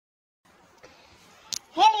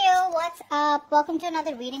what's up? Welcome to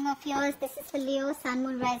another reading of yours. This is for Leo, Sun,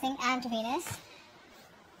 Moon, Rising and Venus.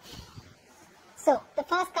 So, the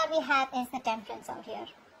first card we have is the Temperance out here.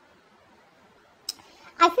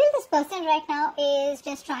 I feel this person right now is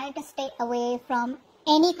just trying to stay away from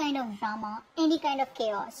any kind of drama, any kind of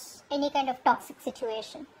chaos, any kind of toxic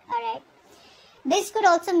situation. Alright? This could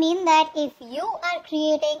also mean that if you are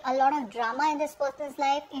creating a lot of drama in this person's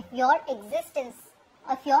life, if your existence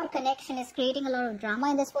of your connection is creating a lot of drama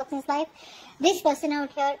in this person's life, this person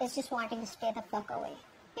out here is just wanting to stay the fuck away.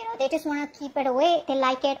 You know, they just want to keep it away. They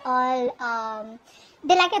like it all,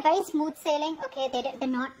 they like it very smooth sailing, okay? They're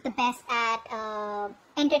not the best at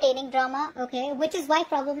entertaining drama, okay? Which is why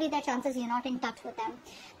probably there are chances you're not in touch with them.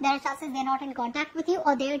 There are chances they're not in contact with you,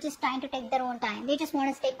 or they're just trying to take their own time. They just want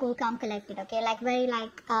to stay cool, calm, collected, okay?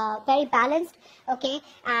 Very balanced, okay?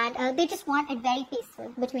 And they just want it very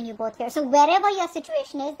peaceful between you both here. So wherever your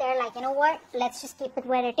situation is, they're like, you know what? Let's just keep it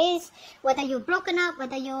where it is. Whether you've broken up,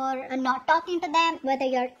 whether you're not talking to them, whether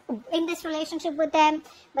you're in this relationship with them,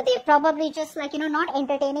 but they're probably just like, you know, not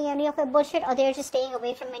entertaining any of your bullshit, or they're just staying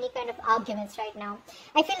away from any kind of arguments right now.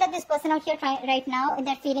 I feel that this person out here right now, in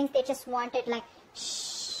their feelings, they just wanted like,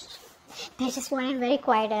 shh. They just want it very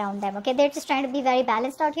quiet around them, okay? They're just trying to be very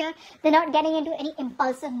balanced out here. They're not getting into any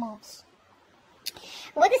impulsive moves.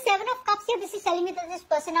 With the Seven of Cups here, this is telling me that this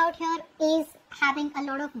person out here is having a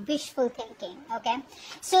lot of wishful thinking, okay?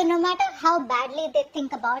 So no matter how badly they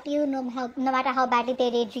think about you, no matter how badly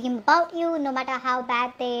they daydream about you, no matter how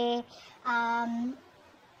bad they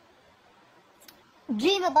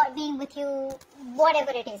dream about being with you,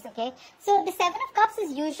 whatever it is, okay? So the Seven of Cups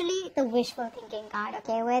is usually the wishful thinking card,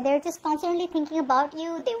 okay? Where they're just constantly thinking about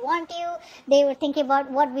you, they want you, they were thinking about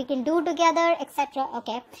what we can do together, etc.,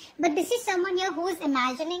 okay? But this is someone here who is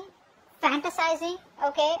imagining, fantasizing,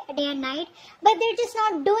 okay, day and night, but they're just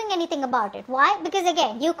not doing anything about it. Why? Because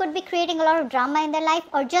again, you could be creating a lot of drama in their life,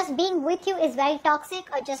 or just being with you is very toxic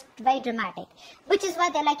or just very dramatic, which is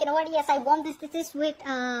why they're like, you know what, yes, I want this with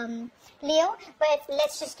Leo, but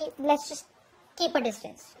let's just keep a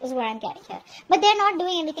distance, is what I'm getting here. But they're not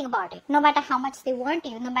doing anything about it. No matter how much they want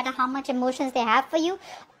you, no matter how much emotions they have for you,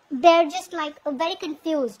 they're just like very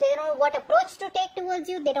confused. They don't know what approach to take towards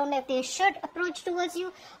you. They don't know if they should approach towards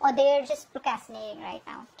you, or they're just procrastinating right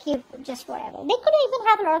now. Keep just whatever. They could even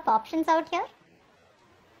have a lot of options out here.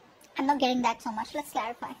 I'm not getting that so much. Let's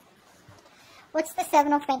clarify. What's the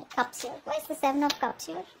Seven of Cups here? Why is the Seven of Cups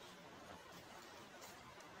here?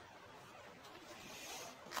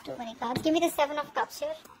 Too many cards. Give me the Seven of Cups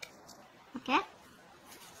here. Okay.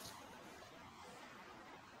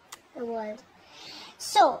 The World.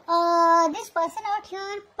 So, this person out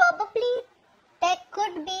here, probably there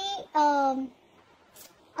could be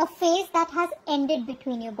a phase that has ended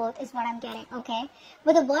between you both, is what I'm getting, okay?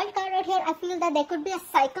 With the World card out here, I feel that there could be a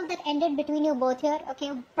cycle that ended between you both here,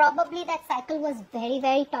 okay? Probably that cycle was very,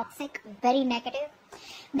 very toxic, very negative.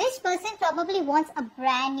 This person probably wants a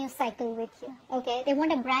brand new cycle with you, okay? They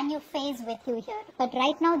want a brand new phase with you here. But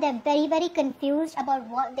right now, they're very, very confused about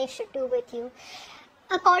what they should do with you.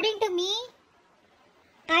 According to me,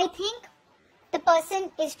 I think the person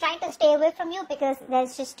is trying to stay away from you because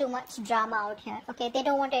there's just too much drama out here, okay? They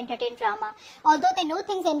don't want to entertain drama. Although they know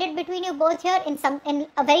things ended between you both here in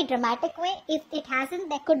a very dramatic way. If it hasn't,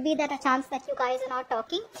 there could be that a chance that you guys are not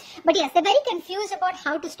talking. But yes, they're very confused about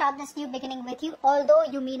how to start this new beginning with you, although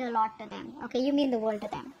you mean a lot to them, okay? You mean the world to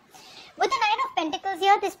them. With the Nine of Pentacles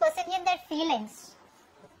here, this person in their feelings,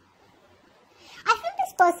 I feel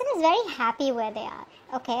this person is very happy where they are,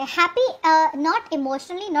 okay? Happy, not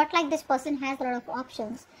emotionally, not like this person has a lot of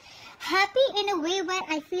options. Happy in a way where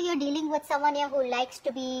I feel you're dealing with someone here who likes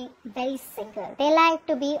to be very single. They like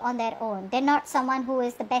to be on their own. They're not someone who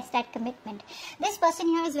is the best at commitment. This person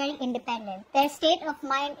here is very independent. Their state of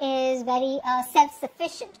mind is very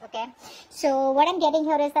self-sufficient, okay? So what I'm getting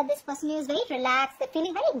here is that this person here is very relaxed. They're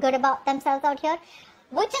feeling very good about themselves out here,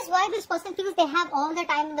 which is why this person feels they have all the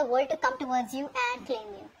time in the world to come towards you and claim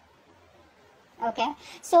you. Okay,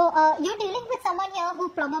 so you're dealing with someone here who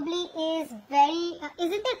probably is very,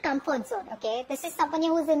 is in their comfort zone, okay? This is someone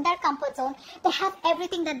here who's in their comfort zone. They have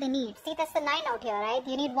everything that they need. See, that's the 9 out here, right?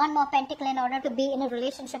 You need one more pentacle in order to be in a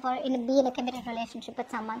relationship or be in a committed relationship with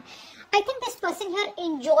someone. I think this person here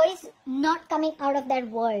enjoys not coming out of their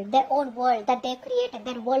world, their own world that they created,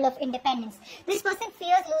 their world of independence. This person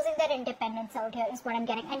fears losing their independence out here, is what I'm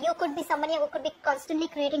getting. And you could be someone here who could be constantly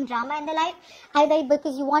creating drama in their life, either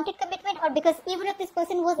because you wanted commitment or because even if this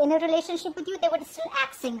person was in a relationship with you, they would still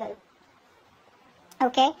act single.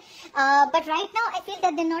 Okay, but right now I feel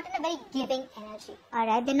that they're not in a very giving energy. All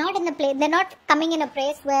right, they're not in the place. They're not coming in a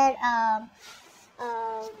place where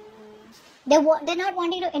They're not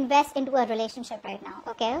wanting to invest into a relationship right now,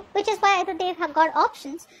 okay? Which is why either they have got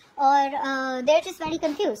options or they're just very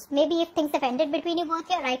confused. Maybe if things have ended between you both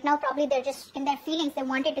here, right now probably they're just in their feelings. They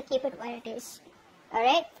wanted to keep it where it is.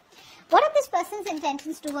 Alright? What are this person's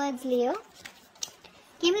intentions towards Leo?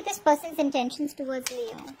 Give me this person's intentions towards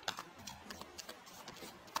Leo.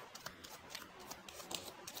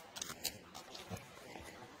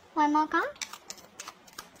 One more card.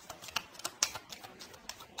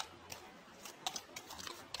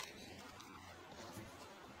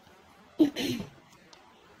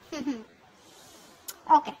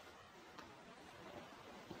 Okay.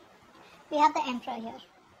 We have the Emperor here.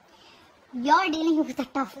 You're dealing with a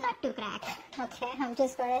tough nut to crack. Okay, I'm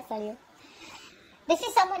just going to tell you. This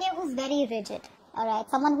is someone here who's very rigid. Alright,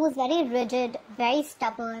 someone who's very rigid, very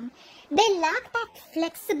stubborn. They lack that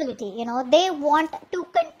flexibility, you know. They want to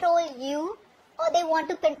control you, or they want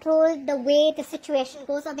to control the way the situation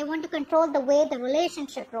goes, or they want to control the way the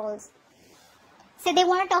relationship rolls. So they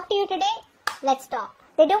want to talk to you today, let's talk.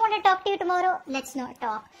 They don't want to talk to you tomorrow, let's not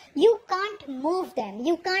talk. You can't move them.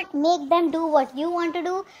 You can't make them do what you want to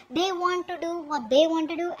do. They want to do what they want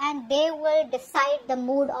to do, and they will decide the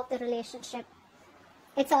mood of the relationship.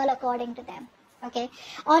 It's all according to them. Okay.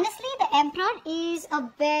 Honestly, the Emperor is a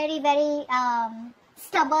very, very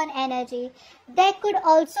stubborn energy. There could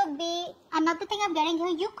also be another thing I'm getting here.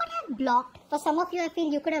 You could have blocked. For some of you, I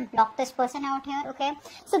feel you could have blocked this person out here. Okay.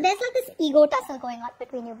 So there's like this ego tussle going on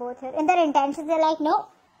between you both here. In their intentions, they're like, no.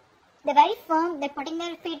 They're very firm. They're putting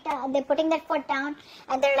their feet down. They're putting their foot down,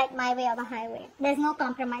 and they're like, my way or the highway. There's no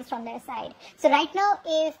compromise from their side. So right now,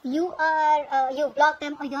 if you are you block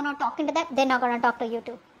them or you're not talking to them, they're not gonna talk to you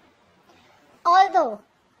too. Although,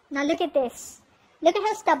 now look at this. Look at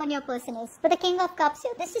how stubborn your person is. But the King of Cups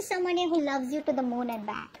here, this is someone here who loves you to the moon and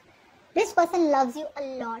back. This person loves you a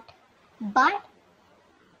lot. But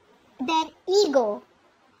their ego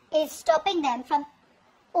is stopping them from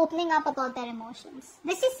opening up about their emotions.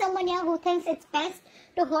 This is someone here who thinks it's best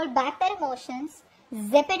to hold back their emotions,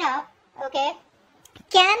 zip it up, okay,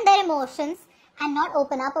 can their emotions and not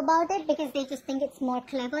open up about it because they just think it's more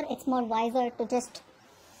clever, it's more wiser to just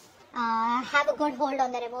have a good hold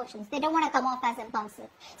on their emotions. They don't want to come off as impulsive.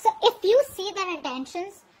 So if you see their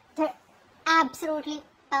intentions, they're absolutely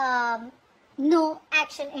no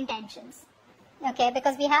action intentions. Okay,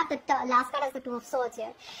 because we have the last card as the Two of Swords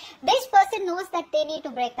here. This person knows that they need to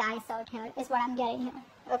break the ice out here, is what I'm getting here.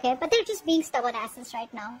 Okay, but they're just being stubborn asses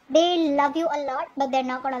right now. They love you a lot, but they're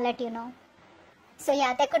not going to let you know. So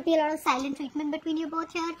yeah, there could be a lot of silent treatment between you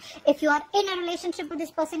both here. If you are in a relationship with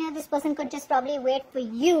this person here, this person could just probably wait for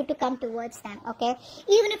you to come towards them, okay?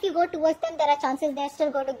 Even if you go towards them, there are chances they're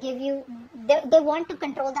still going to give you, they want to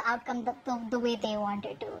control the outcome the way they want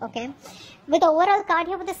it to, okay? With the overall card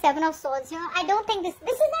here with the Seven of Swords here, I don't think this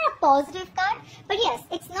is not a positive card, but yes,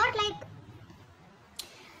 it's not like,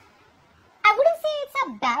 I wouldn't say it's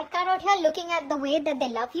a bad card out here looking at the way that they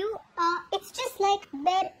love you. It's just like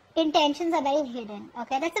their intentions are very hidden,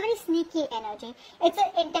 okay? That's a very sneaky energy. It's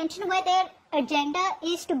an intention where their agenda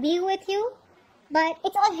is to be with you, but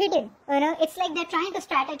it's all hidden, you know? It's like they're trying to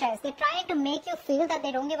strategize. They're trying to make you feel that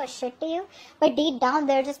they don't give a shit to you, but deep down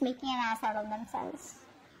they're just making an ass out of themselves.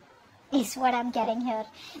 Is what I'm getting here.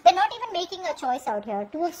 They're not even making a choice out here.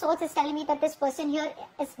 Two of Swords is telling me that this person here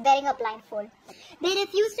is wearing a blindfold. They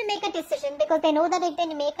refuse to make a decision because they know that if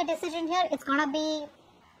they make a decision here, it's gonna be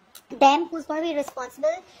them who's going to be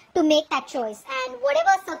responsible to make that choice, and whatever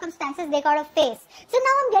circumstances they gotta face. So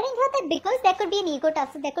now I'm getting here that because there could be an ego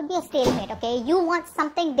tussle, there could be a stalemate, okay? You want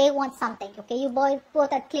something, they want something, okay? You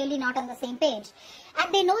both are clearly not on the same page.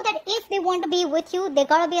 And they know that if they want to be with you, they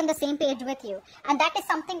gotta be on the same page with you. And that is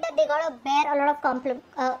something that they gotta bear a lot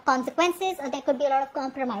of consequences, or there could be a lot of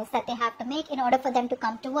compromise that they have to make in order for them to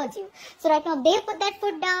come towards you. So right now they put that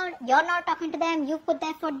foot down, you're not talking to them, you put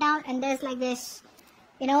that foot down, and there's like this,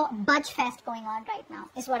 you know, budge fest going on right now,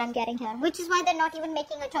 is what I'm getting here. Which is why they're not even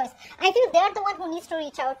making a choice. I feel they're the one who needs to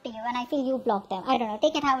reach out to you, and I feel you block them. I don't know,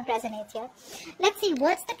 take it how it resonates here. Let's see,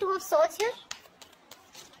 what's the Two of Swords here?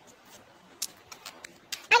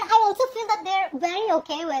 And I also feel that they're very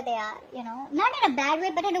okay where they are, you know. Not in a bad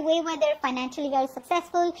way, but in a way where they're financially very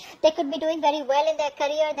successful. They could be doing very well in their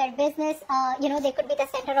career, their business. You know, they could be the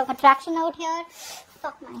center of attraction out here.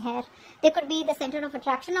 Fuck my hair. They could be the center of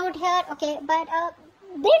attraction out here, okay. But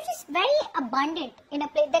they're just very abundant in a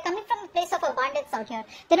place. They're coming from a place of abundance out here.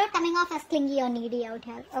 They're not coming off as clingy or needy out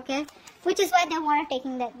here, okay. Which is why they want to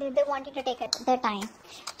taking that. They wanted to take their time.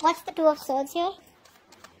 What's the Two of Swords here?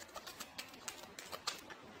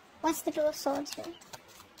 What's the Two of Swords here?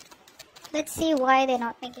 Let's see why they're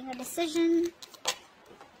not making a decision.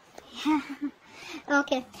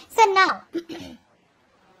 Okay, so now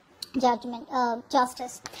judgment,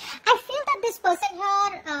 justice. I feel that this person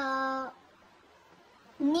here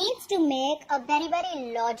needs to make a very,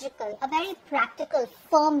 very logical, a very practical,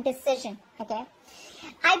 firm decision. Okay,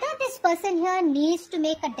 either this person here needs to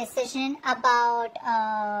make a decision about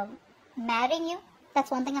marrying you.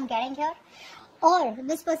 That's one thing I'm getting here. Or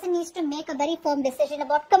this person needs to make a very firm decision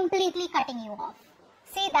about completely cutting you off.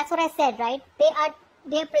 See, that's what I said, right? They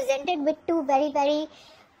are presented with two very, very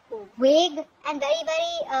vague and very,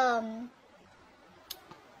 very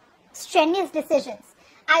strenuous decisions.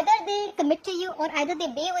 Either they commit to you or either they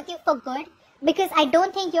be with you for good, because I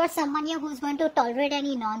don't think you're someone here who's going to tolerate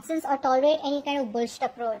any nonsense or tolerate any kind of bullshit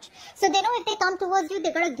approach. So they know if they come towards you,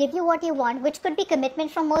 they're going to give you what you want, which could be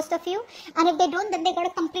commitment from most of you. And if they don't, then they're going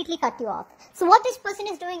to completely cut you off. So what this person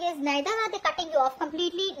is doing is neither are they cutting you off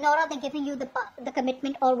completely, nor are they giving you the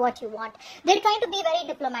commitment or what you want. They're trying to be very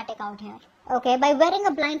diplomatic out here. Okay, by wearing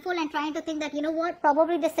a blindfold and trying to think that, you know what,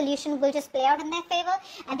 probably the solution will just play out in their favor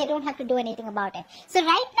and they don't have to do anything about it. So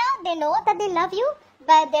right now, they know that they love you,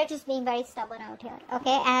 but they're just being very stubborn out here.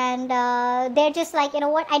 Okay, and they're just like, you know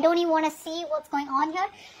what, I don't even want to see what's going on here.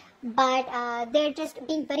 But they're just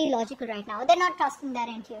being very logical right now. They're not trusting their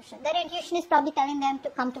intuition. Their intuition is probably telling them to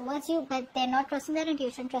come towards you, but they're not trusting their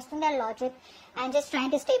intuition, trusting their logic, and just trying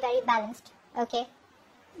to stay very balanced. Okay,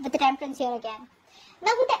 with the temperance here again.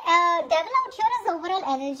 Now with the devil out here as overall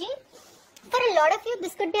energy, for a lot of you,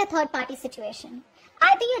 this could be a third party situation.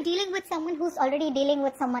 Either you're dealing with someone who's already dealing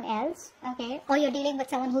with someone else, okay, or you're dealing with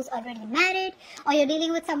someone who's already married, or you're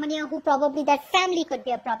dealing with someone here who probably that family could be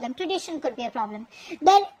a problem, tradition could be a problem.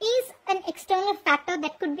 There is an external factor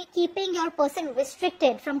that could be keeping your person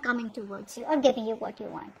restricted from coming towards you or giving you what you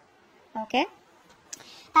want. Okay,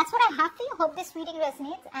 that's what I have for you. Hope this reading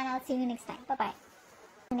resonates, and I'll see you next time. Bye bye.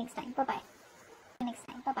 Next time. Bye bye. Next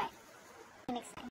time. Bye bye. Next time.